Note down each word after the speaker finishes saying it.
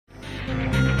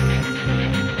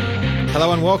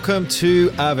Hello and welcome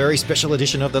to a very special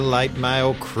edition of the Late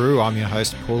Mail Crew. I'm your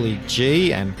host, Paulie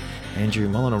G, and Andrew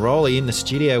Molinaroli in the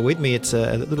studio with me. It's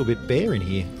a little bit bare in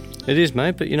here. It is,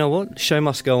 mate, but you know what? Show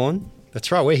must go on. That's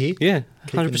right, we're here. Yeah,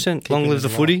 100%. Long live the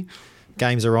footy.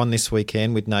 Games are on this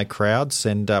weekend with no crowds,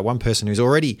 and one person who's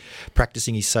already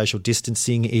practising his social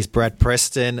distancing is Brad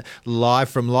Preston, live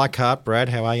from Leichhardt. Brad,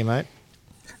 how are you, mate?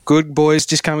 Good, boys.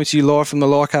 Just coming to you live from the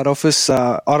Leichhardt office.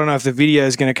 I don't know if the video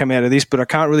is going to come out of this, but I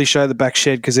can't really show the back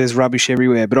shed because there's rubbish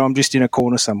everywhere, but I'm just in a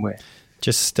corner somewhere.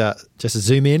 Just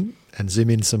zoom in and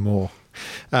zoom in some more.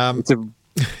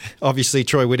 Obviously,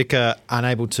 Troy Whittaker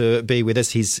unable to be with us.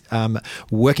 He's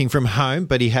working from home,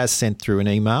 but he has sent through an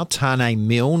email. Tane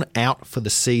Milne out for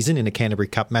the season in a Canterbury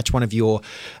Cup match. One of your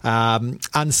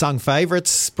unsung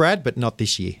favourites, Brad, but not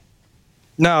this year.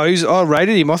 No, I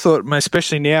rated him. I thought,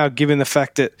 especially now, given the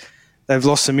fact that they've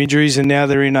lost some injuries and now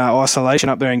they're in isolation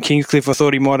up there in Kingscliff, I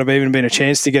thought he might have even been a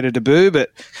chance to get a debut, but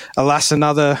alas,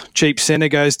 another cheap centre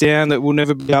goes down that we'll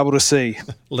never be able to see.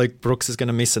 Luke Brooks is going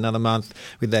to miss another month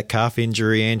with that calf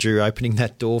injury. Andrew, opening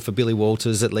that door for Billy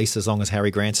Walters, at least as long as Harry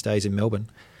Grant stays in Melbourne.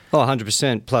 Oh,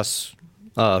 100%. Plus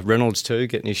Reynolds too,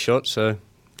 getting his shot. So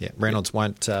yeah, Reynolds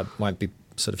won't be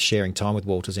sort of sharing time with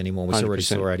Walters anymore. We 100%. already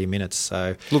saw 80 minutes.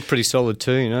 So looked pretty solid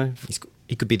too, you know.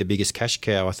 He could be the biggest cash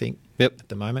cow, I think, Yep. at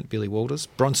the moment, Billy Walters.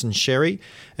 Bronson Sherry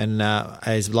and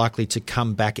is likely to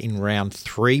come back in round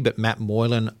 3, but Matt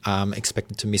Moylan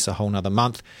expected to miss a whole nother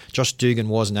month. Josh Dugan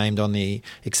was named on the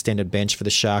extended bench for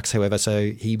the Sharks, however,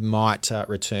 so he might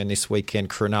return this weekend.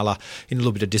 Cronulla in a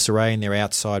little bit of disarray in their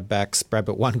outside backs, Brad,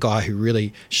 but one guy who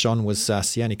really shone was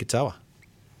Sione Katoa.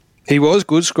 He was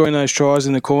good scoring those tries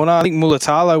in the corner. I think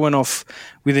Mulatalo went off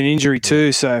with an injury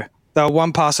too, so they were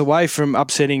one pass away from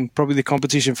upsetting probably the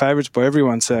competition favourites by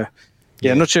everyone. So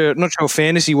yeah, not sure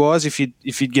fantasy wise if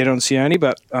you'd get on Sione,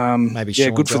 but maybe yeah,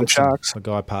 Sean good Johnson, for the Sharks. A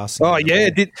guy passing. Oh yeah,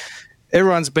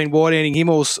 everyone's been wide-handing him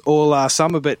all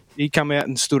summer, but he come out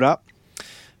and stood up.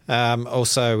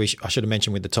 Also, I should have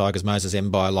mentioned with the Tigers, Moses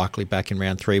Mbai likely back in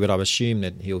round 3, but I assume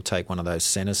that he'll take one of those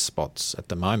centre spots at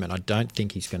the moment. I don't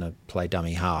think he's going to play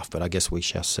dummy half, but I guess we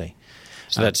shall see.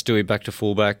 So that's Stewie back to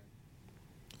fullback.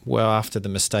 Well, after the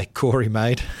mistake Corey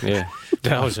made. Yeah,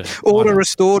 that was it. Order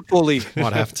restored, Paulie.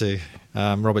 Might have to.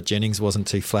 Robert Jennings wasn't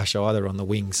too flash either on the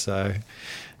wing, so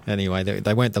anyway,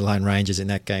 they weren't the Lone Rangers in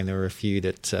that game. There were a few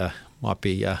that might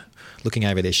be looking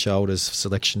over their shoulders for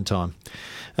selection time.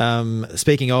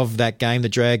 Speaking of that game, the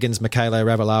Dragons, Michaela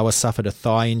Ravalawa suffered a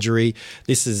thigh injury.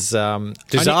 This is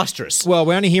disastrous.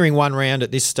 We're only hearing one round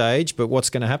at this stage, but what's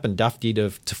going to happen? Dufty to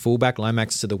fullback,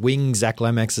 Lomax to the wing. Zach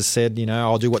Lomax has said,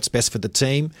 I'll do what's best for the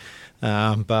team,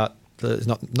 but it's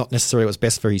not necessarily what's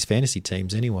best for his fantasy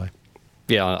teams anyway.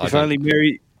 Yeah, If only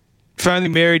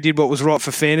Mary did what was right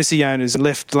for fantasy owners and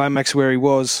left Lomax where he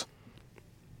was.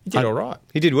 He did all right.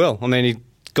 He did well. I mean, he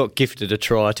got gifted a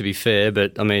try, to be fair,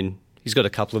 but I mean, he's got a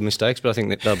couple of mistakes, but I think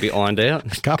that they'll be ironed out.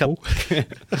 A couple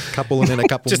and then a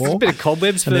couple just more. Just a bit of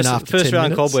cobwebs. First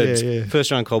round cobwebs. Yeah. First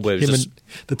round cobwebs. And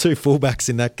the two fullbacks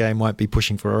in that game won't be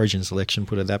pushing for Origin selection,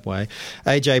 put it that way.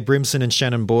 AJ Brimson and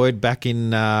Shannon Boyd back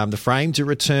in the frame to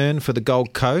return for the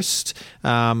Gold Coast.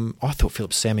 I thought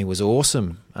Philip Sammy was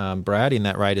awesome, Brad, in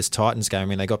that Raiders-Titans game. I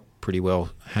mean, they got pretty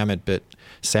well hammered, but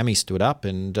Sammy stood up,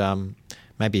 and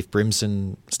maybe if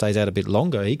Brimson stays out a bit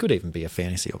longer, he could even be a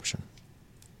fantasy option.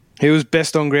 He was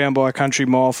best on ground by a country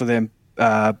mile for them,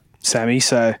 Sammy.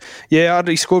 So yeah,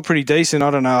 he scored pretty decent.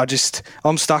 I don't know.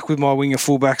 I'm stuck with my winger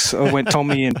fullbacks. I went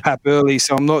Tommy and Pap early,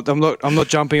 so I'm not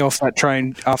jumping off that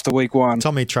train after week 1.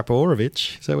 Tommy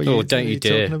Traporovic. Is that what you're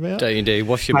talking about? Don't you dare!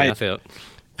 Wash your mouth out.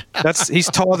 He's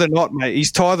tie the knot, mate.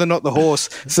 He's tie the knot the horse.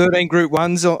 13 Group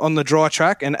 1s on the dry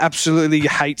track and absolutely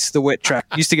hates the wet track.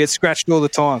 Used to get scratched all the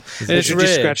time. It's rare.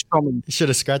 Just scratched Tommy. You should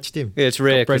have scratched him. Yeah, it's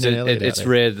rare because it's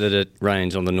rare that it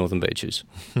rains on the northern beaches.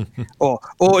 or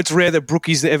it's rare that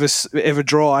Brookie's ever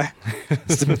dry.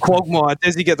 It's the quagmire.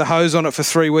 Does he get the hose on it for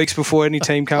 3 weeks before any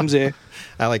team comes there?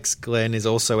 Alex Glenn is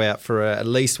also out for at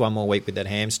least one more week with that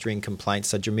hamstring complaint.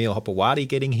 So Jamil Hopewadi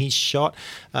getting his shot.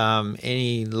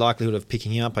 Any likelihood of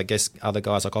picking him up? I guess other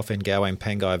guys like Offengawa and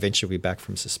Pangai eventually will be back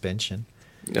from suspension.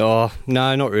 Oh,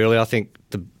 no, not really. I think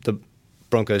the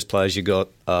Broncos players you got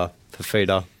are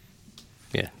Fafita.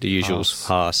 Yeah, the usuals.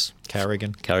 Haas.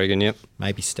 Carrigan, yep.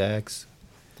 Maybe Staggs.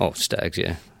 Oh, Staggs,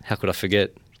 yeah. How could I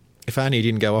forget? If only he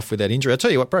didn't go off with that injury. I'll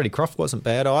tell you what, Brady Croft wasn't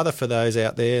bad either for those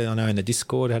out there. I know in the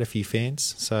Discord had a few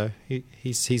fans, so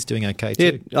he's doing okay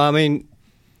too. Yeah, I mean,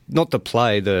 not the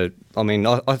play.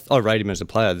 I rate him as a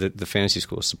player. The fantasy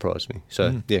score surprised me.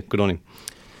 So, yeah, good on him.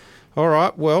 All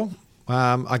right, well,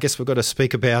 I guess we've got to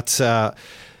speak about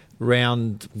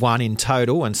round one in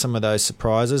total and some of those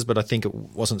surprises, but I think it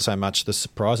wasn't so much the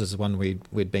surprises, the one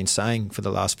we'd been saying for the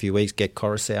last few weeks, get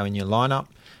Coruscant in your lineup,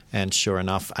 and sure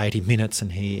enough, 80 minutes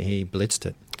and he blitzed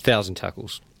it. 1,000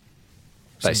 tackles.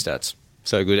 Base stats.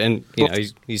 So good. And,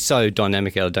 he's so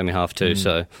dynamic out of dummy half too,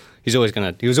 so he was always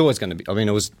going to be,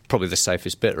 it was probably the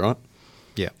safest bet, right?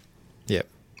 Yeah. Yeah.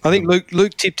 I think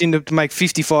Luke tipped him to make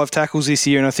 55 tackles this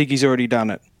year, and I think he's already done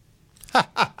it.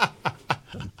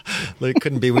 Luke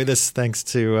couldn't be with us thanks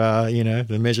to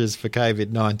the measures for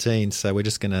COVID-19, so we're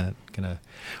just gonna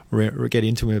get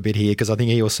into him a bit here, because I think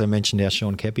he also mentioned how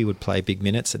Sean Keppie would play big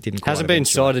minutes. It didn't quite hasn't been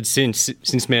cited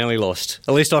since Manly lost.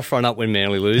 At least I front up when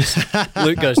Manly lose.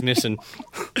 Luke goes missing.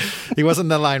 He wasn't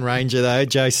the Lone Ranger though.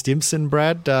 Joe Stimson,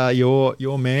 Brad,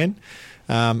 your man.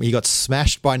 He got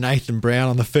smashed by Nathan Brown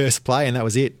on the first play, and that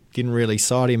was it. Didn't really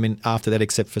cite him after that,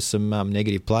 except for some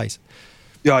negative plays.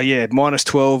 Oh yeah, minus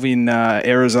 12 in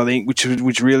errors, I think, which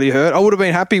really hurt. I would have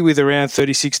been happy with around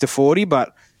 36-40,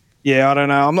 but yeah, I don't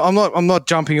know. I'm not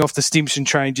jumping off the Stimson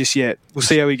train just yet. We'll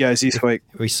see how he goes this week.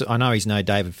 I know he's no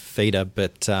David Feeder,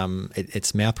 but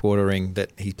it's mouthwatering that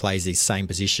he plays his same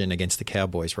position against the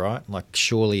Cowboys, right? Like,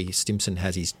 surely Stimson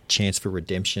has his chance for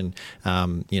redemption,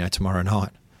 tomorrow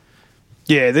night.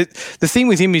 Yeah, the thing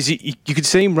with him is you could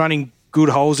see him running good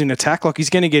holes in attack. Like, he's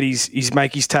going to get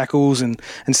his tackles and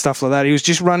stuff like that. He was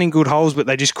just running good holes, but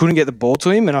they just couldn't get the ball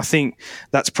to him. And I think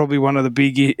that's probably one of the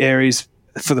big areas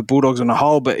for the Bulldogs on the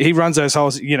whole. But he runs those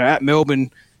holes, at Melbourne,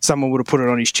 someone would have put it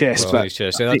on his chest. On his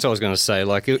chest. Yeah, that's what I was going to say.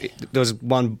 Like, there was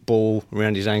one ball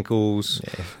around his ankles.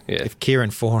 Yeah. If Kieran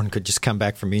Foran could just come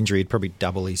back from injury, he'd probably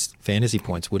double his fantasy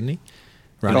points, wouldn't he?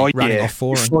 Running off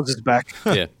Foran. Foran's back.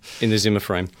 Yeah, in the Zimmer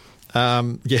frame.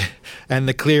 And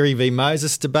the Cleary v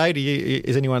Moses debate.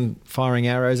 Is anyone firing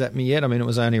arrows at me yet? I mean, it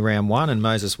was only round one, and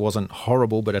Moses wasn't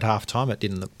horrible, but at halftime it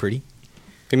didn't look pretty.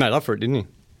 He made up for it, didn't he?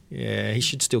 Yeah, he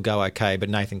should still go okay, but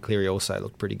Nathan Cleary also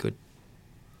looked pretty good.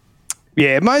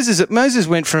 Yeah, Moses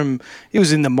went from, he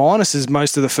was in the minuses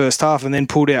most of the first half and then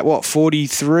pulled out,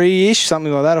 43-ish,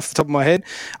 something like that off the top of my head.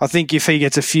 I think if he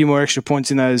gets a few more extra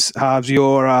points in those halves,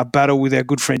 your battle with our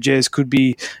good friend Jez could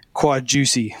be quite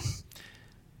juicy.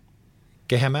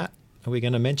 Gehamat, are we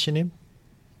going to mention him?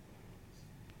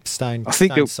 I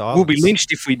think we'll be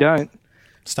lynched if we don't.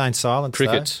 Staying silent.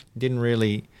 Cricket didn't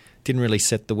really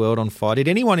set the world on fire. Did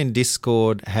anyone in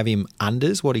Discord have him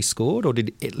unders what he scored, or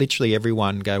did literally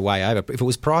everyone go way over? If it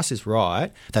was Price is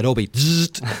Right, they'd all be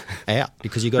out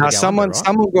because you got to go under,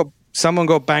 right? Someone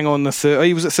got bang on the third.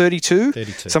 He was at 32.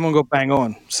 32. Someone got bang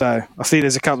on. So I think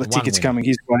there's a couple of tickets coming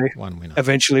his way. One winner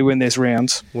eventually when there's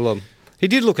rounds. Well, he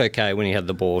did look okay when he had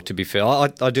the ball, to be fair. I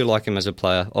do like him as a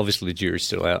player. Obviously, the jury's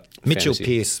still out. Mitchell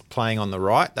Pearce playing on the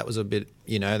right, that was a bit,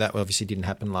 that obviously didn't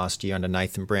happen last year under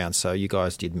Nathan Brown. So you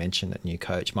guys did mention that new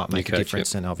coach might make a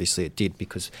difference, and obviously it did,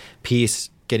 because Pearce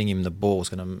getting him the ball is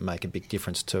going to make a big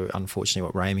difference to, unfortunately,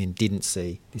 what Ramian didn't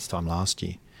see this time last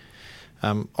year.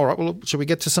 All right, well, shall we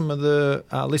get to some of the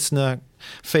listener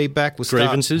feedback?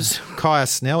 Grievances. Kaya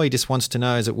Snell, he just wants to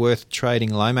know, is it worth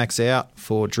trading Lomax out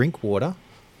for Drinkwater?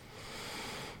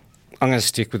 I'm going to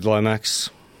stick with Lomax.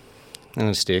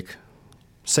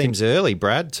 Seems early,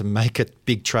 Brad, to make a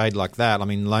big trade like that. I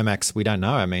mean, Lomax, we don't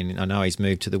know. I mean, I know he's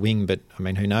moved to the wing, but, I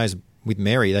mean, who knows? With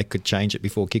Mary, they could change it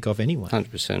before kickoff anyway.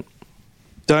 100%.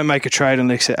 Don't make a trade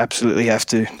unless you absolutely have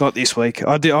to. Not this week.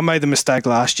 I made the mistake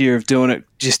last year of doing it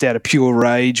just out of pure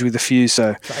rage with a few,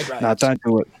 so no, don't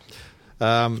do it.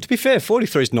 To be fair,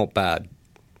 43 is not bad.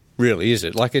 Really, is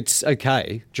it? Like, it's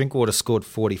okay. Drinkwater scored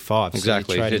 45.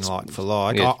 Exactly. So you're trading like for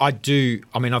like. Yeah.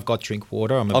 I've got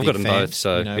Drinkwater. I've got them both.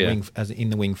 So wing, as in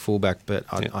the wing fullback, but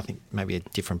I think maybe a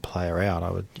different player out,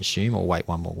 I would assume, or wait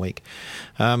one more week.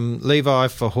 Levi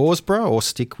for Horsburgh, or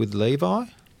stick with Levi?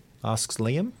 Asks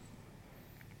Liam.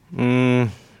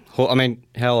 I mean,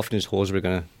 how often is Horsburgh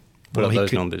going to put up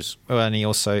those numbers? Well, and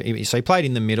he played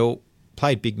in the middle,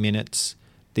 played big minutes.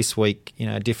 This week,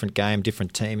 different game,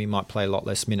 different team. He might play a lot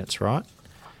less minutes, right?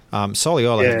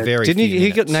 Soliola had very few minutes.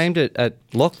 He got named at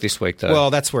lock this week, though?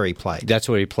 Well, that's where he played. That's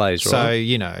where he plays, right?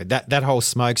 So, that whole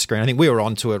smoke screen, I think we were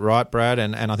onto it, right, Brad?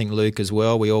 And I think Luke as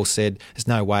well. We all said there's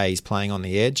no way he's playing on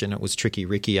the edge, and it was Tricky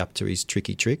Ricky up to his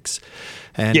tricky tricks.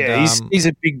 And, he's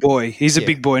a big boy. He's a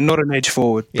big boy, not an edge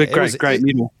forward, but great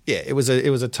middle. Yeah, it was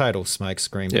a total smoke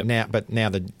screen. Yep. But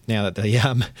now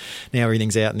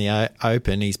everything's out in the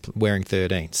open, he's wearing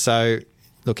 13. So,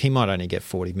 look, he might only get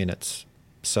 40 minutes.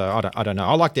 So I don't know.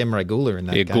 I liked Emre Gula in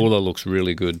that game. Yeah, Gula looks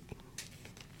really good.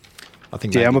 I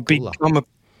think. Yeah, I'm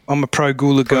a pro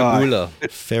Gula guy. Gula.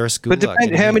 Ferris Gula. But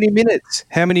depends how many minutes.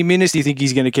 How many minutes do you think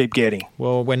he's going to keep getting?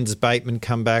 Well, when does Bateman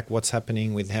come back? What's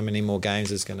happening with how many more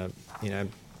games is going to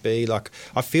be? Like,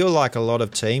 I feel like a lot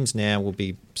of teams now will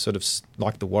be sort of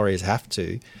like the Warriors have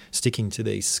to, sticking to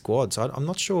these squads. I'm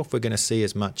not sure if we're going to see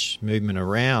as much movement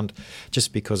around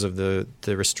just because of the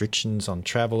restrictions on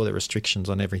travel, the restrictions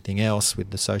on everything else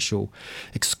with the social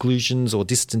exclusions or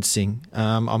distancing.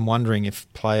 I'm wondering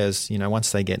if players,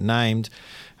 once they get named,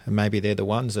 maybe they're the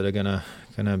ones that are going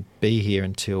to be here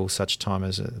until such time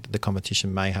as the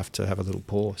competition may have to have a little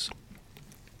pause.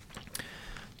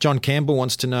 John Campbell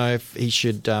wants to know if he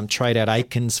should trade out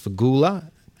Aikens for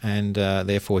Gula, and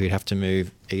therefore he'd have to move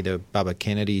either Bubba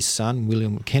Kennedy's son,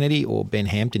 William Kennedy, or Ben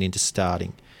Hampton into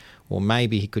starting. Or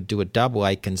maybe he could do a double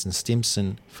Aikens and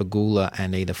Stimson for Gula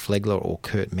and either Flegler or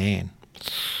Kurt Mann.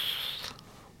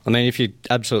 I mean, if you're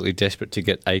absolutely desperate to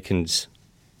get Aikens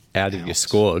out of your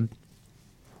squad,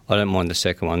 I don't mind the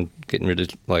second one, getting rid of,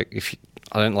 I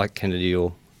don't like Kennedy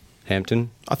or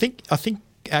Hampton. I think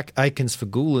Aikens for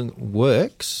Gula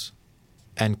works,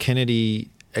 and Kennedy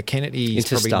is into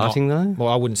probably starting not, though.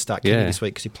 Well, I wouldn't start Kennedy this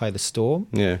week because he played the Storm.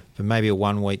 Yeah, but maybe a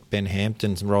 1 week Ben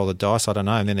Hampton and roll the dice. I don't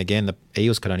know. And then again, the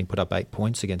Eels could only put up 8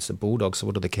 points against the Bulldogs. So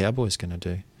what are the Cowboys going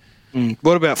to do?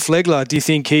 What about Flegler? Do you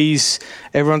think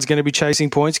everyone's going to be chasing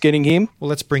points, getting him? Well,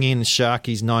 let's bring in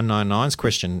Sharky's 999's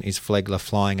question: is Flegler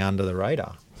flying under the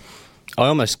radar? I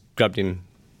almost grabbed him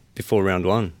before round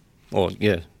one.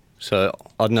 So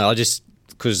I don't know.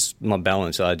 Because my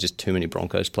balance, I had just too many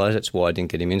Broncos players. That's why I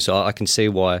didn't get him in. So I can see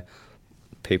why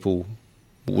people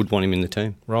would want him in the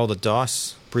team. Roll the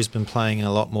dice. Brisbane playing in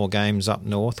a lot more games up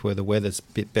north where the weather's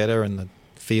a bit better and the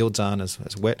fields aren't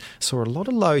as wet. Saw a lot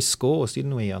of low scores,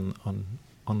 didn't we, on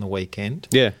the weekend?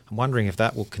 Yeah. I'm wondering if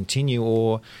that will continue,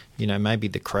 or maybe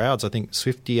the crowds. I think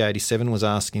Swifty87 was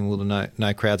asking, will the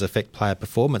no crowds affect player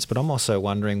performance? But I'm also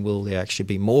wondering, will there actually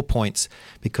be more points?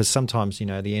 Because sometimes,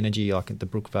 the energy, like at the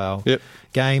Brookvale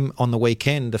game on the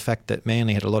weekend, the fact that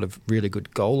Manly had a lot of really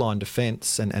good goal line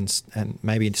defence and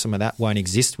maybe some of that won't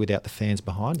exist without the fans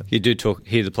behind them. You do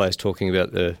hear the players talking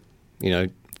about the,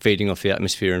 feeding off the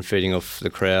atmosphere and feeding off the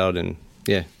crowd, and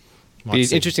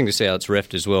it's interesting to see how it's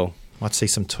reffed as well. Might see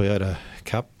some Toyota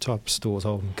Cup type stores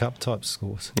holding Cup type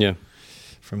scores. Yeah,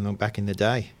 from back in the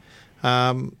day.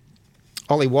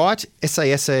 Ollie White,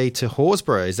 SASA to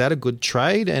Horsburgh. Is that a good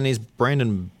trade? And is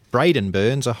Braden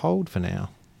Burns a hold for now?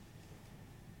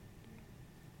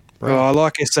 I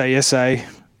like SASA.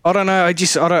 I don't know.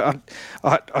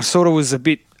 I sort of was a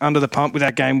bit under the pump with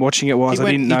that game watching it. I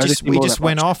didn't notice. He just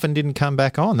went off and didn't come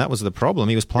back on. That was the problem.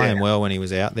 He was playing well when he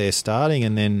was out there starting,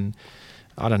 and then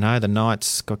I don't know. The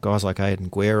Knights got guys like Aidan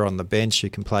Guerra on the bench who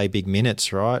can play big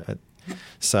minutes, right?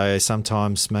 So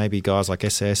sometimes maybe guys like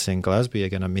SS and Glasby are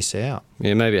going to miss out.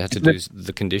 Yeah, maybe it had to do with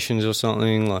the conditions or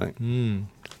something.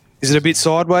 Is it a bit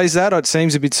sideways? It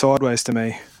seems a bit sideways to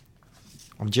me.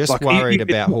 I'm just worried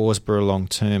about Horsburgh long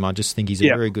term. I just think he's a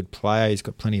very good player. He's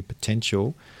got plenty of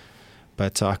potential.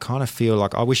 But I kind of feel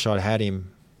like I wish I'd had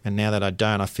him. And now that I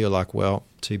don't, I feel like, well,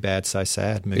 too bad, so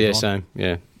sad. Move on. Same.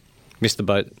 Yeah. Missed the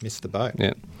boat.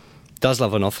 Yeah. Does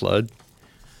love an offload.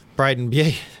 Braden,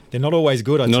 they're not always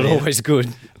good. Not always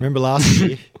good. Remember last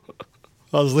year?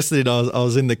 I was listening, I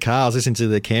was in the car, I was listening to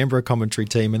the Canberra commentary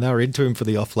team and they were into him for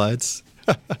the offloads.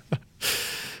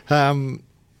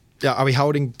 Are we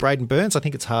holding Braden Burns? I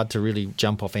think it's hard to really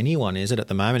jump off anyone, is it, at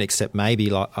the moment, except maybe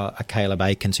like a Caleb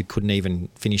Aikens who couldn't even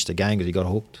finish the game because he got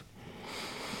hooked.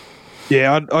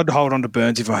 Yeah, I'd hold on to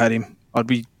Burns if I had him. I'd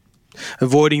be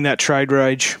avoiding that trade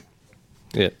rage.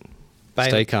 Yeah,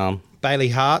 stay calm. Bailey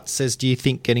Hart says, do you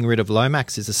think getting rid of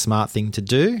Lomax is a smart thing to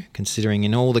do, considering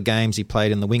in all the games he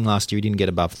played in the wing last year he didn't get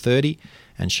above 30?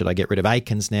 And should I get rid of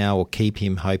Aikens now or keep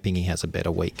him hoping he has a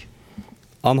better week?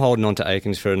 I'm holding on to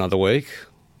Aikens for another week.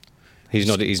 He's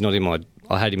not in my...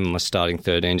 I had him in my starting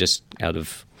 13 just out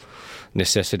of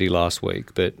necessity last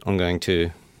week, but I'm going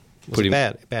to put him...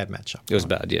 It was a bad matchup. It was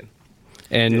bad, yeah.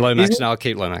 And Lomax, I'll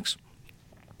keep Lomax.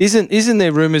 Isn't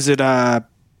there rumours that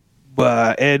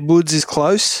Ed Woods is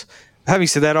close? Having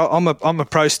said that, I'm a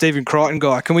pro Stephen Crichton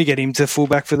guy. Can we get him to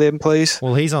fullback for them, please?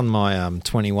 Well, he's on my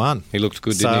 21. He looked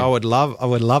good, didn't he? So I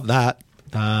would love that.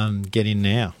 Get in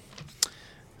now.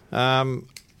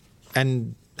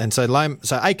 And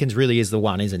so Aikens really is the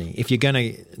one, isn't he? If you're going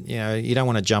to, you don't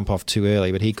want to jump off too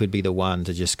early, but he could be the one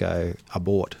to just go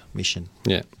abort mission.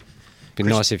 Yeah. Be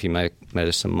nice if you made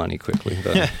us some money quickly.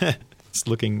 But it's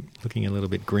looking a little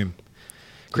bit grim.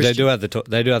 They do have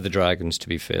the Dragons, to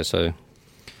be fair. So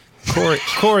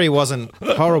Corey wasn't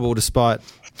horrible despite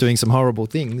doing some horrible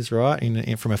things, right?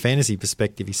 From a fantasy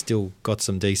perspective, he's still got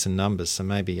some decent numbers. So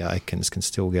maybe Aikens can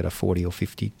still get a 40 or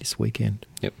 50 this weekend.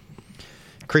 Yep.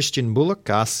 Christian Bullock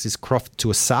asks, is Croft to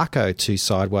Asako too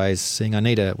sideways, saying I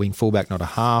need a wing fullback, not a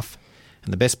half.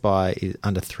 And the best buy is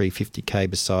under 350k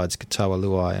besides Katoa,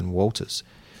 Luai and Walters.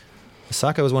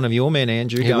 Osako was one of your men,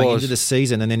 Andrew, going into the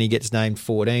season, and then he gets named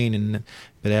 14,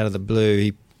 but out of the blue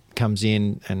he comes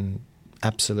in and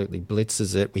absolutely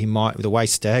blitzes it. He might, the way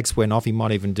Stags went off, he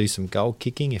might even do some goal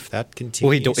kicking if that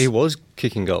continues. Well, he was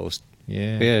kicking goals.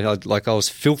 Yeah. I was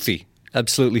filthy,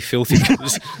 absolutely filthy.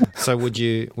 So would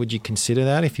you consider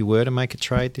that if you were to make a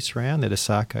trade this round, that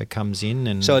Osako comes in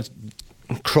and... So it's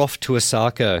Croft to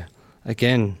Osako.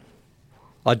 Again,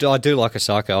 I do like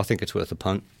Osako. I think it's worth a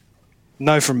punt.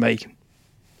 No from me.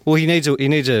 Well, he needs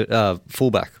a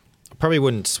fullback. I probably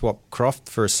wouldn't swap Croft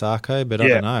for Osako, but I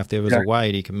don't know. If there was a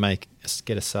way he can get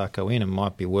Osako in, it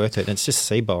might be worth it. And it's just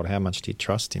Seabold. How much do you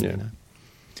trust him? Yeah. You know?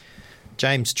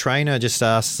 James Trainer just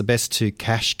asks the best 2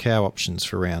 cash cow options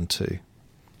for round 2.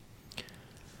 I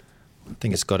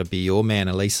think it's got to be your man,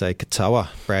 Elise Katoa.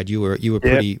 Brad, you were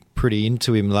pretty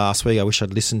into him last week. I wish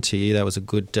I'd listened to you. That was a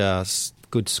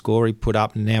good score he put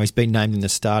up, and now he's been named in the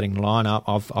starting lineup.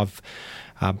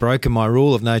 I've broken my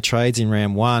rule of no trades in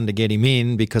round 1 to get him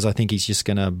in because I think he's just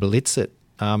going to blitz it.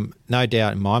 No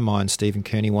doubt in my mind, Stephen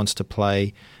Kearney wants to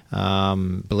play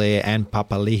Blair and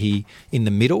Papali'i in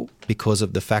the middle because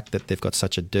of the fact that they've got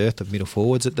such a dearth of middle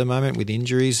forwards at the moment with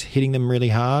injuries hitting them really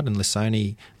hard, and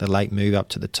Lissoni, the late move up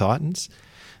to the Titans.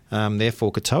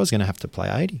 Therefore, Katoa's going to have to play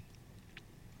 80.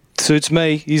 Suits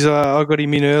me. I got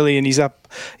him in early and he's up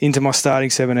into my starting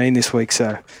 17 this week,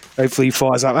 so hopefully he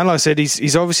fires up. And like I said,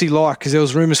 he's obviously because there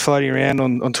was rumours floating around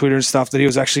on Twitter and stuff that he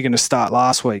was actually going to start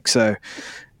last week, so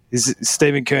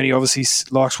Stephen Kearney obviously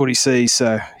likes what he sees,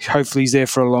 so hopefully he's there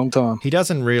for a long time. He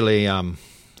doesn't really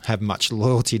have much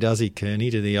loyalty, does he,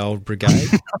 Kearney, to the old brigade?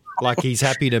 Like, he's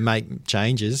happy to make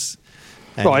changes.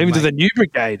 Even to the new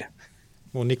brigade.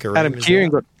 Well, Nick Adam Kieran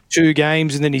got 2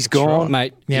 games and then he's gone.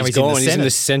 Right. Mate, now he's gone. He's in the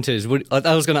centres.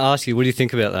 I was going to ask you, what do you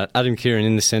think about that? Adam Kieran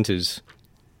in the centres.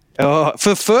 For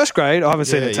the first grade, I haven't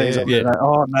seen the teams. Yeah.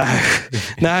 Oh, no.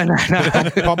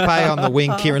 Pompey on the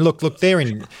wing, Kieran. Look,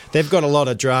 they've got a lot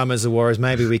of dramas, the Warriors.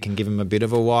 Maybe we can give them a bit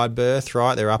of a wide berth,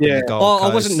 right? They're up in the Gold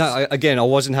Coast. I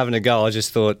wasn't having a go. I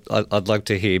just thought I'd like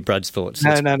to hear Brad's thoughts.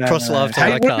 No.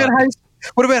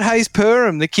 What about Hayes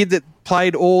Perham, the kid that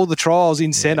played all the trials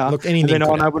in centre? Look, anything. And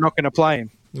then, we're not going to play him.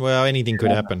 Well, anything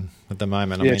could happen at the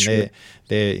moment. I mean,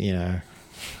 they're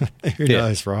who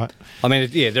knows, right? I mean,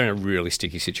 they're in a really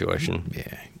sticky situation.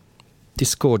 Yeah.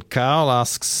 Discord Carl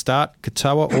asks, start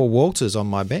Katoa or Walters on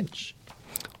my bench?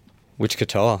 Which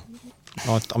Katoa?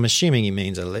 I'm assuming he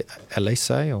means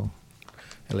Elise or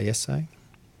Eliese.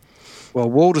 Well,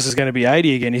 Walters is going to be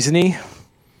 80 again, isn't he?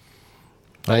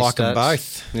 I like them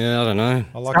both. Yeah, I don't know.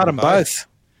 I like Start them both.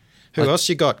 Who else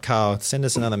you got, Carl? Send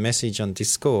us another message on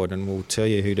Discord and we'll tell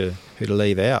you who to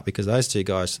leave out, because those 2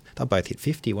 guys, they'll both hit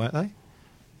 50, won't they?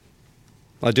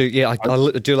 I do, yeah. I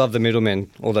do love the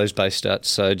middlemen, all those base stats.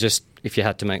 So just if you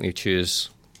had to make me choose,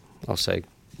 I'll say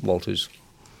Walters.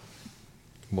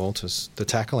 The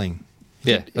tackling.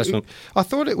 Yeah, that's what I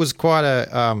thought it was quite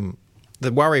a.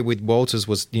 The worry with Walters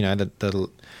was, the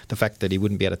fact that he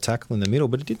wouldn't be able to tackle in the middle,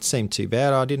 but it didn't seem too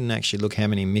bad. I didn't actually look how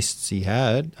many mists he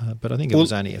had, but I think it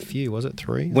was only a few. Was it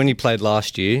 3? When he played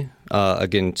last year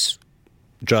against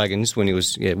Dragons, when he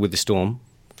was with the Storm,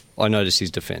 I noticed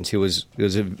his defence. He was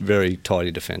a very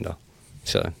tidy defender.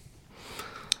 So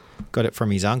got it from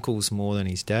his uncles more than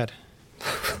his dad.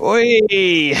 Oi!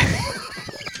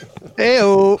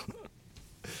 Hey-o!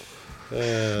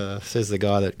 Says the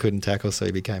guy that couldn't tackle, so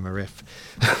he became a ref.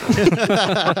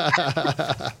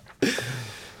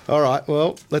 All right,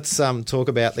 well, let's talk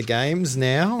about the games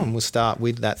now, and we'll start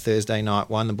with that Thursday night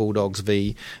one, the Bulldogs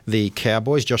v the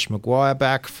Cowboys. Josh Maguire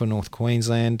back for North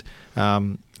Queensland.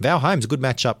 Val Holmes, a good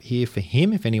matchup here for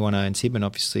him, if anyone owns him, and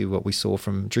obviously what we saw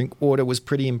from Drinkwater was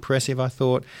pretty impressive, I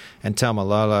thought. And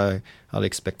Taumalolo, I'd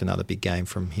expect another big game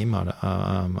from him.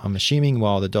 I'm assuming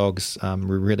while the Dogs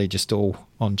were really just all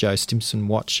on Joe Stimson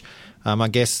watch. I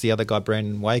guess the other guy,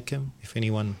 Brandon Wakeham, if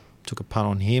anyone took a punt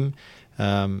on him.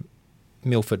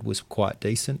 Milford was quite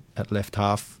decent at left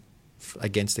half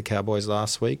against the Cowboys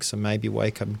last week, so maybe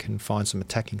Wakeham can find some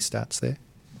attacking stats there.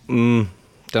 Don't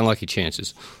like your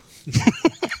chances.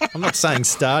 I'm not saying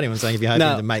start him. I'm saying if you're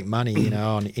hoping to make money,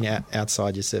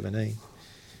 outside your 17.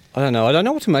 I don't know. I don't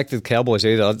know what to make of the Cowboys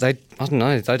either. I don't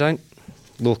know. They don't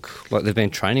look like they've been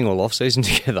training all off season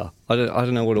together. I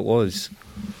don't know what it was.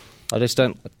 I just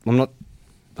don't. I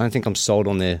don't think I'm sold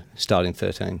on their starting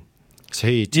 13. So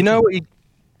do you know what?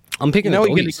 I'm picking. You know what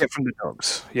you're going to get from the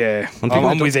Dogs. Yeah,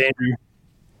 I'm with Andrew.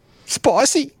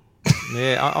 Spicy.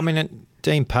 Yeah, I mean,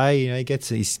 Dean Pay, he gets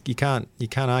his. You can't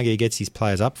argue he gets his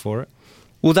players up for it.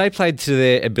 Well, they played to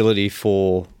their ability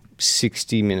for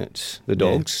 60 minutes, the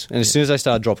Dogs. And as soon as they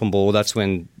start dropping ball, that's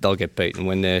when they'll get beaten,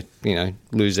 when they're,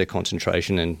 lose their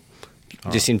concentration and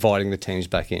just inviting the teams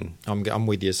back in. I'm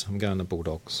with you. I'm going the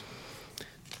Bulldogs.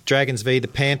 Dragons v the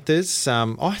Panthers.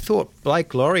 I thought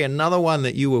Blake Laurie, another one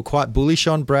that you were quite bullish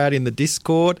on, Brad, in the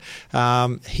Discord.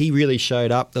 He really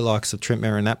showed up, the likes of Trent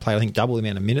Merrin, that play. I think double the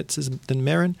amount of minutes than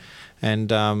Merrin.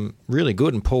 And really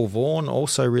good. And Paul Vaughan,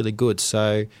 also really good.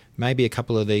 So maybe a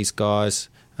couple of these guys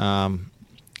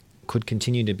could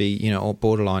continue to be,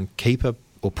 borderline keeper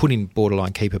or put in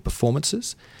borderline keeper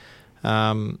performances.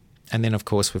 And then, of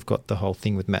course, we've got the whole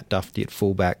thing with Matt Duffy at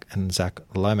fullback and Zach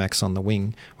Lomax on the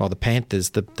wing. While the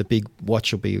Panthers, the big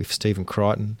watch will be if Stephen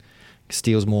Crichton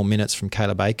steals more minutes from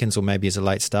Caleb Aikens or maybe as a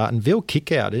late start. And Vil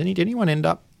Kickout, did anyone end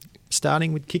up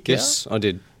starting with Kickout? Yes, I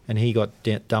did. And he got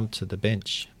dumped to the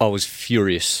bench. I was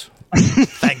furious.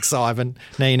 Thanks, Ivan.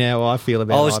 Now you know how I feel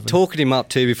about Ivan. I was Ivan. talking him up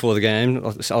too before the game.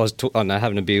 I was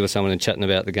having a beer with someone and chatting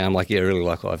about the game. Like, I really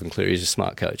like Ivan Cleary. He's a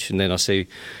smart coach. And then I see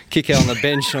Kickout on the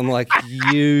bench. And I'm like,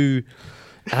 you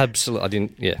absolutely. I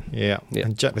didn't. Yeah.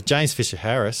 But James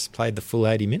Fisher-Harris played the full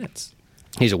 80 minutes.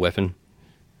 He's a weapon.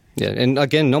 Yeah, and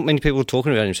again, not many people are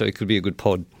talking about him, so he could be a good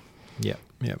pod.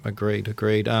 Yeah, agreed.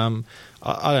 I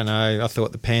don't know. I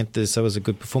thought the Panthers, that was a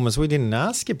good performance. We didn't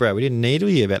ask you, Brad. We didn't needle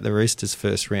you about the Roosters'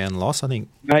 first round loss. I think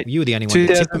you were the only one to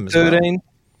tip them as well.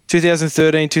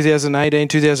 2013, 2018,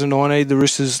 2019, the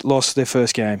Roosters lost their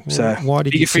first game. So why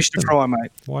did you fish to fry,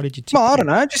 mate? Why did you tip them? I don't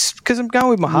know. Just because I'm going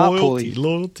with my heart, Paulie.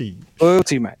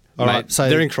 Loyalty, mate. All right, so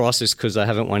they're in crisis because they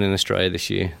haven't won in Australia this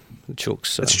year, the Chooks.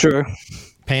 So. That's true.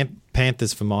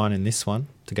 Panthers for mine in this one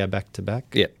to go back to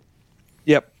back. Yep.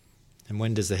 And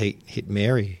when does the heat hit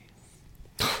Mary?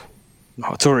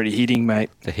 Oh, it's already hitting, mate.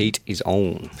 The heat is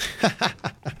on.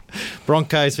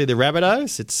 Broncos v the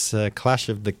Rabbitohs. It's a clash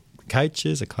of the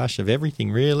coaches, a clash of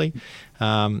everything, really.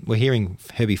 We're hearing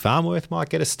Herbie Farnworth might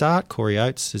get a start. Corey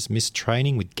Oates has missed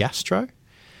training with gastro.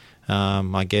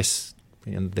 I guess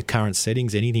in the current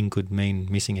settings, anything could mean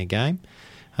missing a game.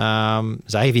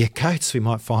 Xavier Coates, we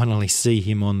might finally see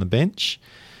him on the bench.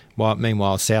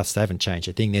 Meanwhile, Souths, they haven't changed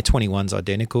a thing. Their 21's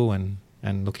identical and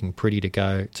looking pretty to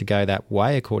go that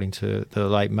way, according to the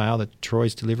late mail that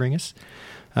Troy's delivering us.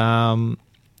 Some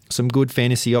good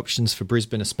fantasy options for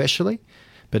Brisbane especially,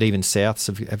 but even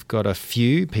Souths have got a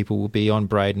few. People will be on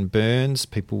Braden Burns.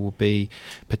 People will be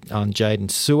on Jaden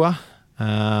Sewer.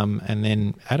 And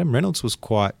then Adam Reynolds was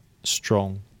quite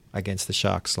strong against the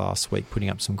Sharks last week, putting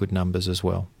up some good numbers as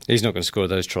well. He's not going to score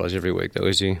those tries every week, though,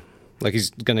 is he? Like,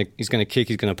 he's going to kick,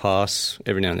 he's going to pass,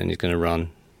 every now and then he's going to run.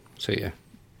 So, yeah.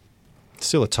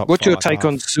 Still a top What's five your take half.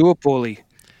 on Sewer, Paulie?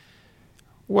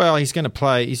 Well, he's going to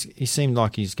play. He seemed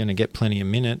like he's going to get plenty of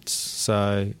minutes.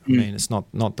 So, I mean, it's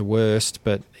not the worst,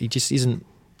 but he just isn't.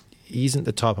 He isn't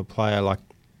the type of player like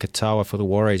Katoa for the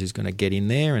Warriors who's going to get in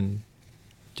there and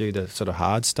do the sort of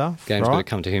hard stuff. Game's got to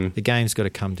come to him. The game's got to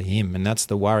come to him, and that's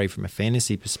the worry from a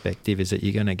fantasy perspective, is that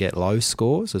you're going to get low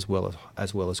scores as well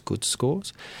as good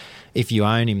scores. If you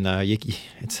own him, though, you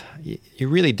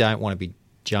really don't want to be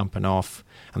jumping off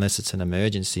unless it's an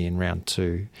emergency in round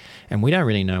 2. And we don't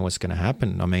really know what's going to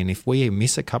happen. I mean, if we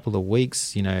miss a couple of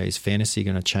weeks, is fantasy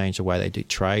going to change the way they do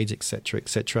trades, etc.,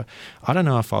 etc.? I don't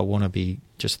know if I want to be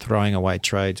just throwing away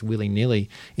trades willy-nilly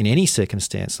in any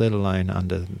circumstance, let alone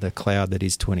under the cloud that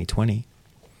is 2020.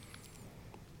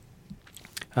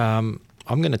 I'm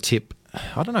going to tip.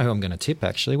 I don't know who I'm going to tip,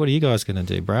 actually. What are you guys going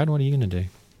to do, Brad? What are you going to do?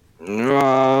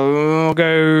 I'll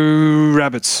go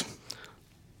Rabbits.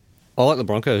 I like the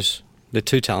Broncos. They're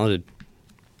too talented.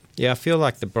 Yeah, I feel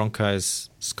like the Broncos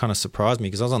kind of surprised me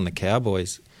because I was on the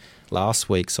Cowboys last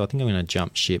week, so I think I'm going to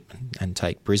jump ship and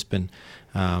take Brisbane.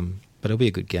 But it'll be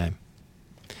a good game.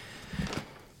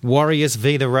 Warriors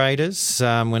v the Raiders.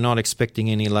 We're not expecting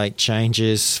any late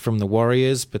changes from the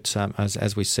Warriors, but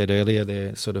as we said earlier,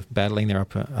 they're sort of battling. They're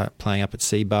playing up at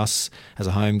Seabus as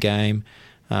a home game.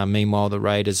 Meanwhile, the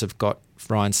Raiders have got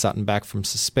Ryan Sutton back from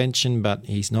suspension, but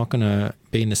he's not going to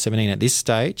be in the 17 at this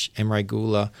stage. Emre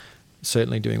Gula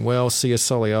certainly doing well. Sia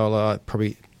Soliola,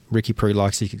 probably Ricky Prue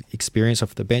likes his experience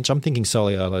off the bench. I'm thinking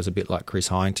Soliola is a bit like Chris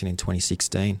Hyington in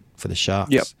 2016 for the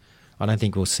Sharks. Yep. I don't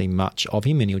think we'll see much of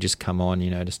him, and he'll just come on,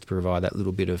 just to provide that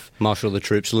little bit of... Marshal the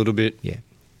troops a little bit.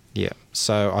 Yeah.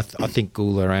 So I think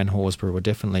Gula and Horsburgh will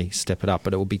definitely step it up,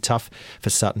 but it will be tough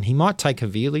for Sutton. He might take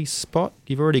Havili's spot.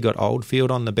 You've already got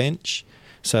Oldfield on the bench,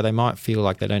 so they might feel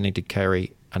like they don't need to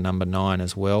carry a number 9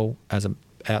 as well as an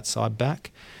outside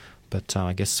back. But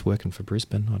I guess it's working for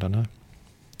Brisbane. I don't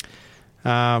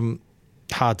know.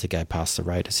 Hard to go past the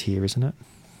Raiders here, isn't it?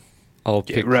 I'll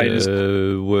pick Raiders.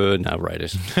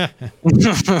 Raiders.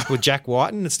 Well, Jack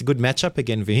Whiten, it's a good matchup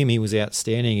again for him. He was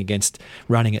outstanding against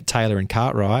running at Taylor and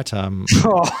Cartwright.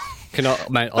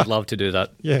 Mate, I'd love to do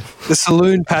that. Yeah. The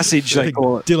saloon passage, I they think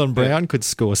call it. Dylan Brown could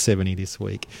score 70 this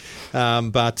week.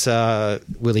 But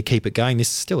will he keep it going? This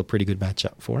is still a pretty good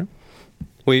matchup for him.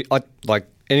 Like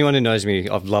anyone who knows me,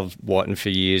 I've loved Whiten for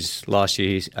years. Last year,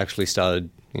 he's actually started,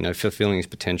 fulfilling his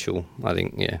potential. I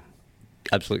think,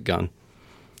 absolute gun.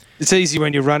 It's easy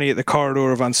when you're running at the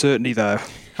corridor of uncertainty, though.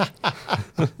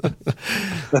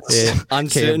 Yeah.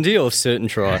 Uncertainty or certain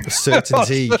try?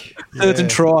 Certainty. Certain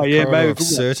try, yeah, Corridor maybe. of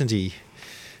certainty.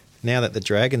 Now that the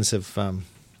Dragons have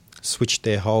switched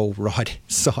their whole right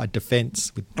side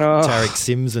defence with Tarek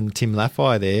Sims and Tim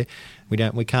Laffey there,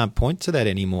 we can't point to that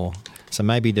anymore. So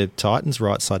maybe the Titans'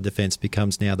 right side defence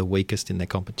becomes now the weakest in their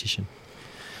competition.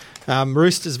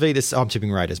 Roosters v. I'm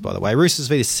tipping Raiders, by the way. Roosters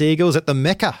v. the Seagulls at the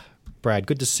Mecca. Brad,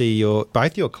 good to see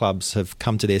both your clubs have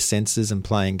come to their senses and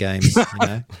playing games.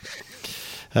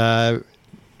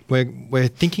 We're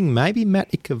thinking maybe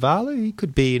Matt Ikuvalu, he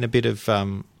could be in a bit of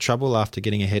trouble after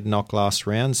getting a head knock last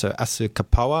round. So Asu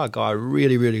Kapoa, a guy I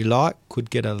really, really like, could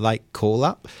get a late call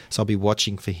up. So I'll be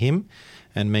watching for him.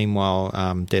 And meanwhile,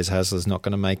 Des Hasler's not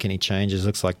going to make any changes.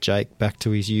 Looks like Jake back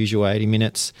to his usual 80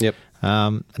 minutes. Yep.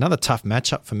 Another tough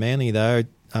matchup for Manly, though.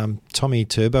 Tommy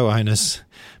Turbo owners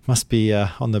must be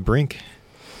on the brink.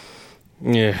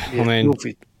 Yeah,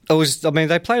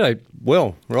 they played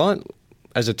well, right,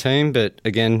 as a team, but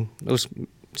again, it was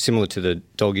similar to the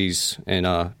Doggies and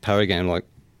Para game, like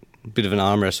a bit of an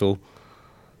arm wrestle,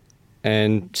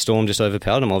 and Storm just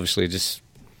overpowered them. Obviously, just a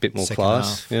bit more Second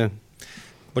class. half. Yeah.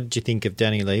 What did you think of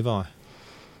Danny Levi?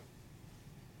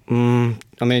 It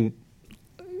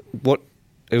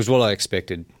was what I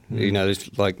expected.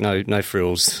 There's like no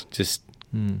frills, just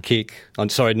kick. I'm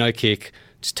sorry, no kick,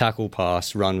 just tackle,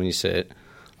 pass, run when you see it.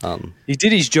 He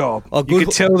did his job. Oh, You good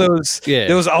could tell there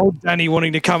was old Danny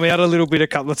wanting to come out a little bit a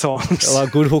couple of times. Well, a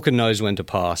good hooker knows when to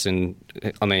pass, and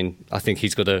I think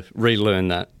he's got to relearn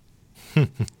that.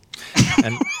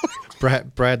 And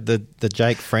Brad, the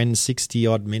Jake Friend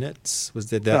 60-odd minutes, was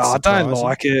that I don't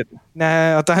like it.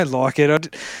 No, I don't like it.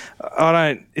 I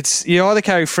don't. It's you either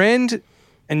carry Friend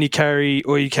and you carry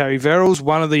Verrills,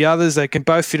 one of the others. They can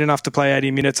both fit enough to play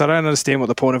 80 minutes. I don't understand what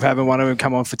the point of having one of them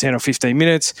come on for 10 or 15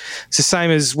 minutes. It's the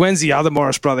same as when's the other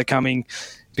Morris brother coming?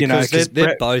 Because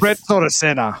they're both. Brett's not a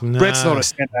centre. No. Brett's not a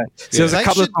centre. So there's a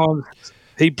couple of times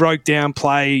he broke down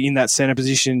play in that centre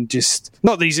position. Just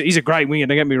not that he's a great winger,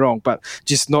 don't get me wrong, but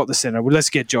just not the centre. Well, let's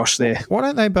get Josh there. Why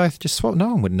don't they both just swap? No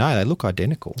one would know. They look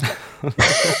identical.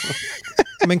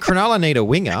 Cronulla need a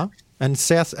winger.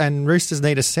 And Roosters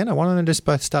need a centre. Why don't they just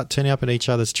both start turning up at each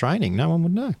other's training? No one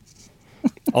would know.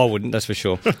 I wouldn't, that's for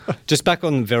sure. Just back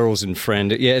on Verrills and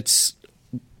Friend, it's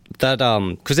that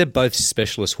because they're both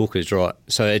specialist hookers, right?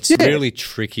 So it's really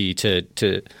tricky to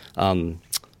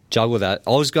juggle that.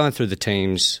 I was going through the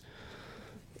teams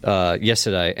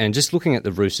yesterday and just looking at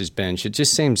the Roosters bench, it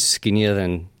just seems skinnier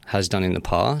than has done in the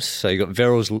past. So you got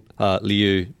Verrills,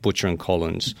 Liu, Butcher, and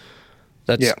Collins.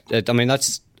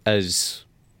 That's as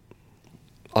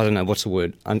I don't know what's the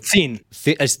word. Thin.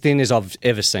 As thin as I've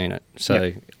ever seen it.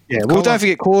 So well, don't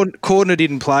forget Cordner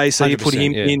didn't play, so you put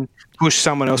him 100%, in, push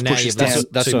someone else, Now pushes you've down.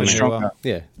 got that's what I mean. stronger.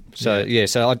 Yeah. So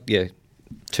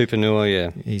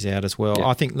Tupanua, He's out as well. Yeah.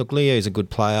 I think, look, Leo's a good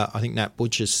player. I think Nat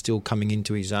Butcher's still coming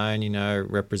into his own,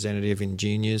 representative in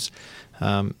juniors.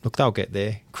 Look, they'll get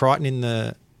there.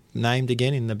 Crichton named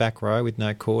again in the back row with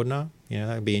no Cordner.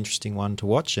 That'd be an interesting one to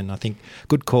watch. And I think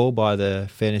good call by the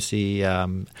fantasy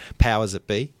powers that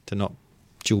be to not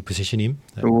dual position him.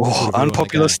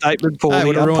 Unpopular statement, Paul.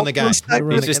 Would have ruined the game.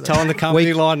 He's just telling the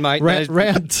company line, mate.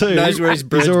 Round two. Knows where his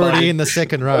bread's He's already buttered. in the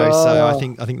second row, so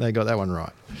I think they got that one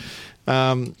right.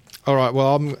 All right,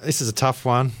 well, this is a tough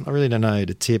one. I really don't know who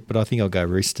to tip, but I think I'll go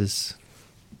Roosters.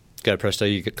 Go,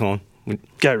 Presto. Come on.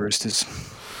 Go Roosters.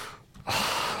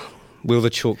 Will the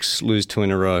Chooks lose 2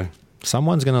 in a row?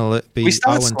 Someone's going to be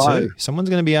 0-2. Someone's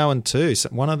going to be 0-2. So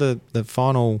one of the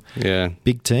final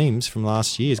big teams from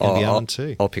last year is going to be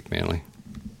 0-2. I'll pick Manly.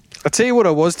 I'll tell you what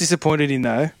I was disappointed in,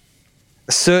 though.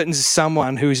 A certain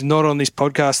someone who is not on this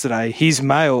podcast today, his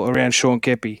mail around Sean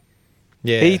Kepi.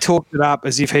 Yeah. He talked it up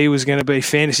as if he was going to be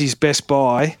fantasy's best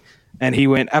buy, and he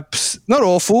went not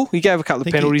awful. He gave a couple of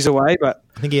penalties away, but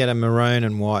I think he had a maroon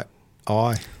and white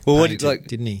eye. Well,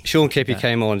 didn't he? Sean Kepi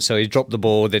came on, so he dropped the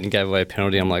ball, then he gave away a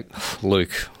penalty. I'm like,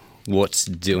 Luke, what's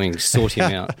doing? Sort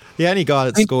him out. The only guy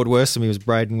that scored worse than me was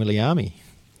Braden Williami.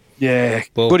 yeah.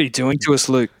 Well- What are you doing to us,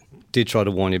 Luke? Did try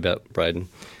to warn you about Braden.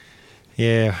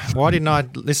 Yeah. Why didn't I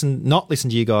not listen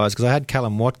to you guys? Because I had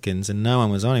Callum Watkins and no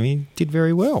one was on him. He did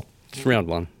very well. It's round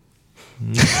one.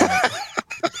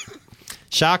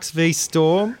 Sharks v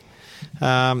Storm.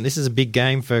 This is a big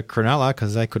game for Cronulla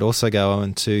because they could also go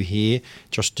 0-2 here.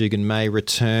 Josh Dugan may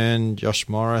return. Josh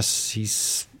Morris,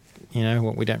 he's,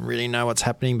 we don't really know what's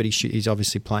happening, but he's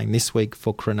obviously playing this week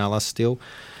for Cronulla still.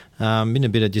 Been a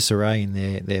bit of disarray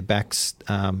in their backs.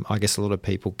 I guess a lot of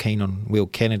people keen on Will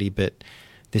Kennedy, but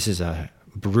this is a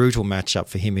brutal matchup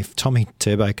for him. If Tommy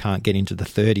Turbo can't get into the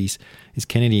 30s, is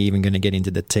Kennedy even going to get into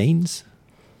the teens?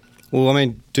 Well, I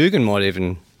mean, Dugan might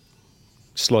even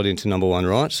slot into number one,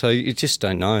 right? So you just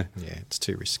don't know. Yeah, it's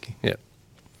too risky. Yeah.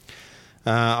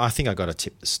 I think I got to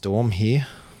tip the Storm here.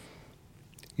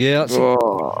 Yeah,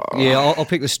 I'll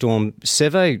pick the Storm.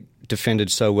 Seve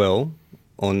defended so well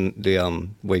on the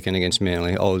weekend against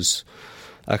Manly. I was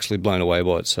actually blown away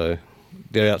by it. So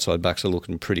their outside backs are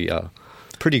looking pretty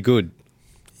good.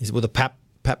 Will the Pap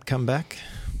come back?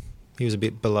 He was a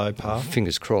bit below par.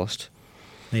 Fingers crossed.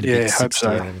 Need a bit hope 60 so.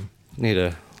 out of him. Need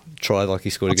a try like he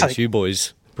scored against you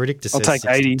boys. Predictor I'll says take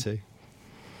 80.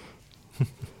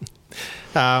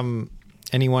 62.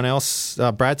 Anyone else?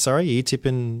 Brad, sorry, are you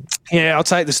tipping? Yeah, I'll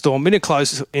take the Storm in a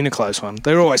close one.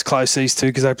 They're always close, these two,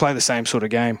 because they play the same sort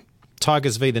of game.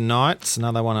 Tigers v the Knights,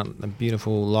 another one at the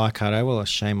beautiful Leichhardt Oval. A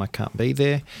shame I can't be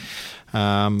there.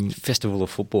 Festival of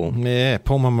football. Yeah,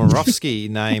 Paul Momirovski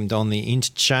named on the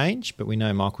interchange, but we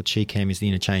know Michael Cheekham is the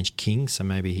interchange king, so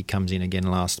maybe he comes in again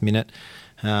last minute.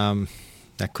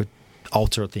 That could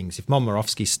alter things. If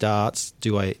Momirovski starts,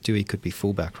 Dewey could be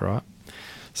fullback, right?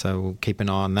 So we'll keep an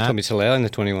eye on that. Tommy Talau in the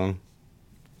 21.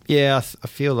 Yeah, I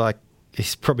feel like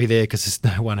he's probably there because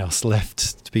there's no one else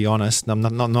left, to be honest. I'm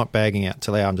not bagging out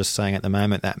Talau. I'm just saying at the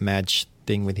moment that Madge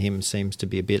thing with him seems to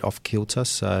be a bit off kilter,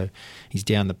 so he's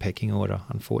down the pecking order,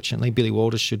 unfortunately. Billy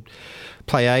Walters should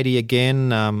play 80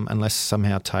 again, unless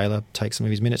somehow Taylor takes some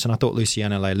of his minutes. And I thought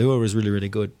Luciano Leilua was really, really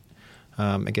good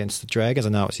against the Dragons. I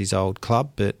know it's his old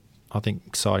club, but I think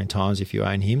exciting times if you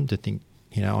own him to think,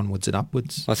 onwards and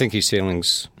upwards. I think his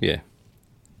ceiling's,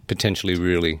 potentially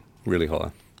really, really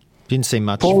high. Didn't see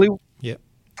much. Paulie, Yep.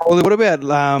 Paulie, what about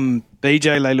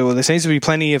BJ Leilua? There seems to be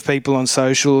plenty of people on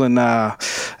social and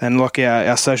like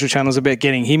our social channels about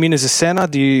getting him in as a centre.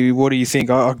 What do you think?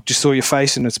 I just saw your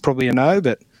face and it's probably a no,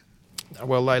 but...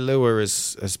 Well, Leilua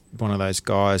is one of those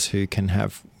guys who can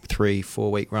have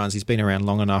 3-4 week runs. He's been around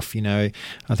long enough, I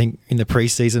think in the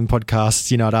preseason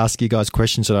podcasts, I'd ask you guys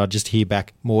questions and I'd just hear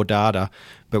back more data,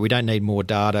 but we don't need more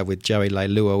data with Joey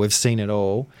Leilua. We've seen it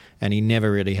all, and he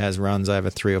never really has runs over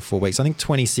 3 or 4 weeks. I think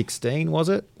 2016, was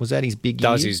that his big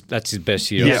year? That's his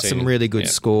best year. Yeah, some really good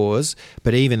scores,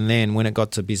 but even then, when it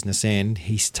got to business end,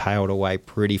 he's tailed away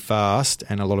pretty fast,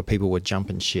 and a lot of people were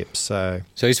jumping ship. So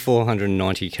he's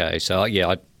 490k. So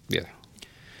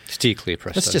steer clear,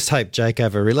 Presto. Let's just hope Jake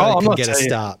Avarillo can get a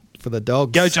start for the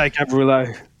Dogs. Go Jake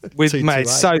Avarillo. With mate,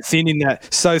 so thin in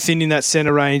that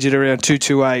centre range at around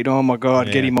 228. Oh my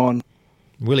God, get him on.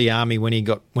 Willie Army, when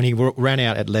he ran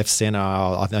out at left centre,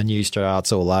 I knew straight out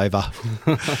it's all over.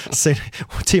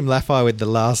 Tim Laffey with the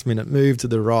last minute move to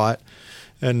the right,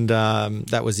 and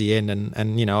that was the end.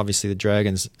 And obviously the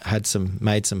Dragons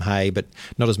made some hay, but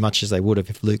not as much as they would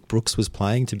have if Luke Brooks was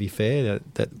playing. To be fair,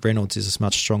 that Reynolds is a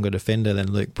much stronger defender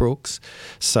than Luke Brooks,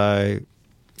 so.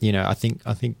 I think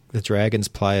the Dragons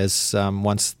players,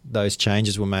 once those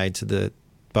changes were made to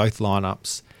both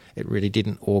lineups, it really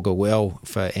didn't augur well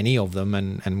for any of them,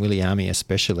 and Willie Army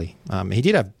especially. He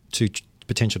did have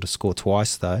potential to score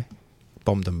twice, though.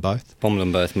 Bombed them both.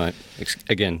 Mate.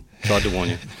 Again, tried to warn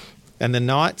you. And the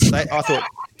Knights, I thought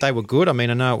they were good. I mean,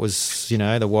 I know it was,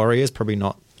 the Warriors, probably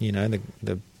not, the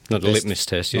not a litmus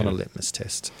test, Not a litmus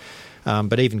test.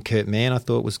 But even Kurt Mann, I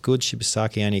thought was good.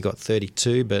 Shibasaki only got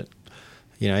 32, but...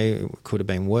 it could have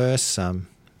been worse. And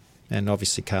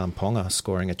obviously, Kalen Ponga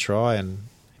scoring a try and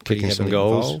pretty heavily some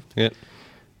goals. Involved. Yep.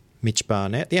 Mitch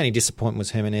Barnett. The only disappointment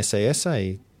was Herman Essa.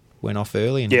 He went off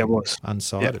early and was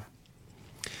unsighted. Yep.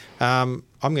 I'm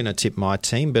going to tip my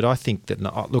team, but I think that,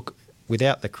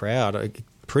 without the crowd, it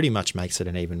pretty much makes it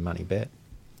an even money bet.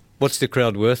 What's the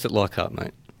crowd worth at Leichhardt,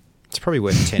 mate? It's probably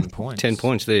worth 10 points. 10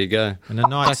 points, there you go. And the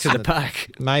Knights, back to the pack.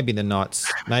 Maybe the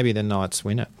Knights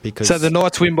win it because. So the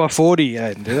Knights win by 40,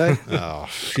 Aidan, do they? Oh,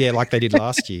 yeah, like they did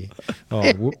last year.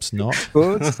 Oh, whoops, not.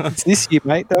 Well, it's this year,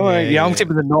 mate. Don't worry. Yeah, I'm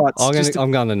tipping the Knights.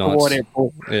 I'm going the Knights.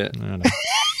 Yeah. No.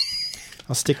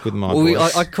 I'll stick with my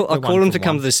boys. I called them to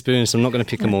come to the Spoon, so I'm not going to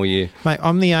pick them all year. Mate,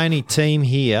 I'm the only team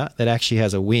here that actually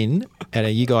has a win, and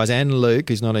you guys and Luke,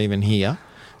 who's not even here.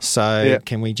 So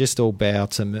can we just all bow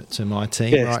to my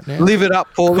team right now? Live it up,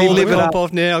 Paulie. Live it up.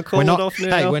 Off now. Call it off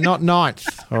now. Hey, we're not ninth,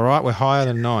 all right? We're higher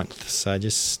than ninth. So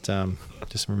just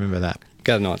remember that.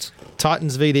 Go the Knights.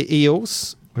 Titans v the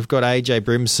Eels. We've got AJ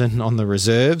Brimson on the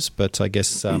reserves, but I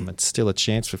guess it's still a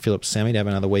chance for Philip Sami to have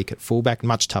another week at fullback.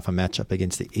 Much tougher matchup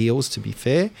against the Eels, to be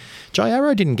fair. Jai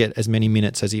Arrow didn't get as many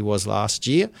minutes as he was last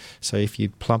year, so if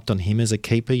you plumped on him as a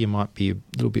keeper, you might be a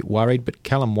little bit worried. But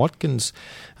Callum Watkins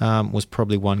was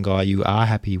probably one guy you are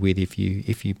happy with if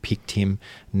you picked him.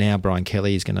 Now Brian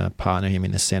Kelly is going to partner him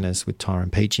in the centres with Tyrone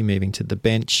Peachey moving to the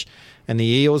bench. And the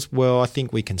Eels, well, I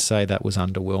think we can say that was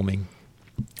underwhelming.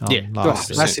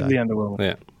 Massively underwhelming.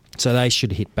 Yeah. So they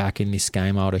should hit back in this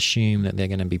game. I would assume that they're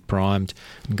going to be primed.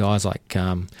 And guys like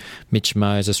Mitch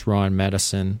Moses, Ryan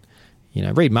Madison,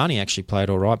 Reed Money actually played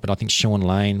all right, but I think Sean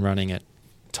Lane running at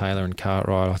Taylor and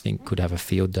Cartwright, I think, could have a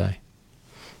field day.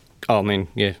 Oh, I mean,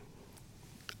 yeah.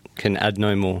 Can add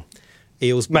no more.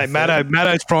 Eels, mate.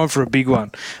 Maddo's primed for a big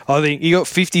one. I think he got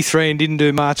 53 and didn't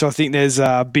do much. I think there's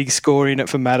a big score in it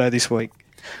for Maddo this week.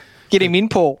 Get him in,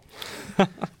 Paul.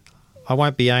 I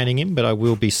won't be owning him, but I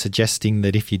will be suggesting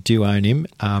that if you do own him,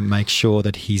 make sure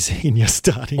that he's in your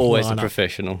starting Always lineup. A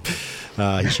professional.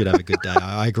 He should have a good day.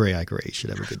 I agree. He should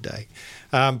have a good day.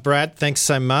 Brad, thanks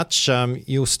so much.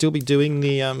 You'll still be doing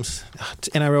the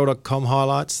NRL.com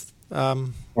highlights. I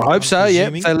hope so, yeah.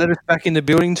 They let us back in the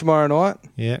building tomorrow night.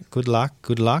 Yeah, good luck.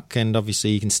 And obviously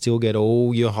you can still get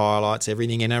all your highlights,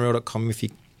 everything NRL.com. If you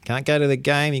can't go to the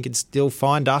game, you can still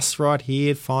find us right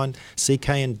here, find CK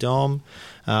and Dom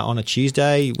on a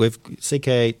Tuesday.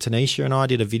 CK, Tanisha and I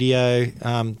did a video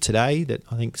today that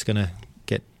I think is going to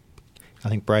get, I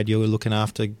think, Brad, you're looking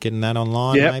after getting that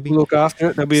online, maybe? We'll look after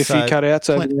it. There'll be a few cutouts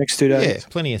over the next 2 days. Yeah,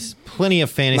 plenty of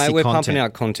fantasy content. Mate, we're pumping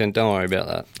out content. Don't worry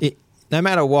about that. No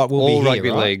matter what, we'll All be here, rugby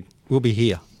right? league. We'll be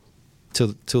here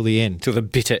till the end. Till the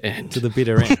bitter end. To the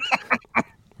bitter end.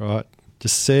 Right?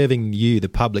 Just serving you, the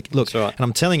public. Look, right. And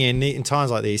I'm telling you, in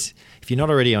times like this, if you're not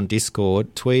already on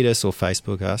Discord, tweet us or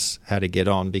Facebook us how to get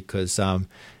on because, we're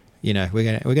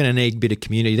gonna need a bit of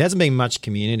community. There hasn't been much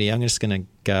community. I'm just going to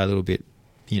go a little bit,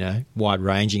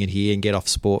 wide-ranging it here and get off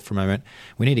sport for a moment.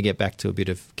 We need to get back to a bit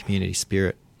of community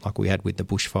spirit like we had with the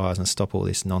bushfires and stop all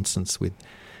this nonsense with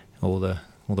all the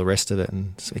rest of it.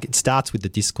 And so it starts with the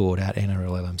Discord at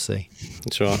NRL LMC.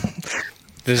 That's right.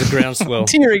 There's a groundswell.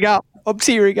 I'm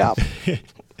tearing up.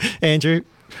 Andrew,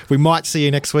 we might see you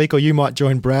next week, or you might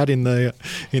join Brad in the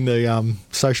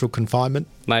social confinement.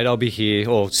 Mate, I'll be here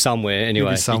or somewhere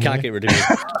anyway. You can't get rid of me.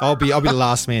 I'll be the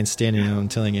last man standing, and I'm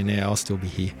telling you now, I'll still be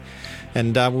here.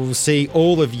 And we'll see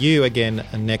all of you again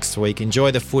next week. Enjoy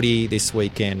the footy this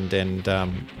weekend, and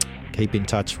keep in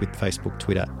touch with Facebook,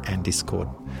 Twitter, and Discord.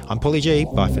 I'm Paulie G.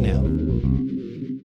 Bye for now.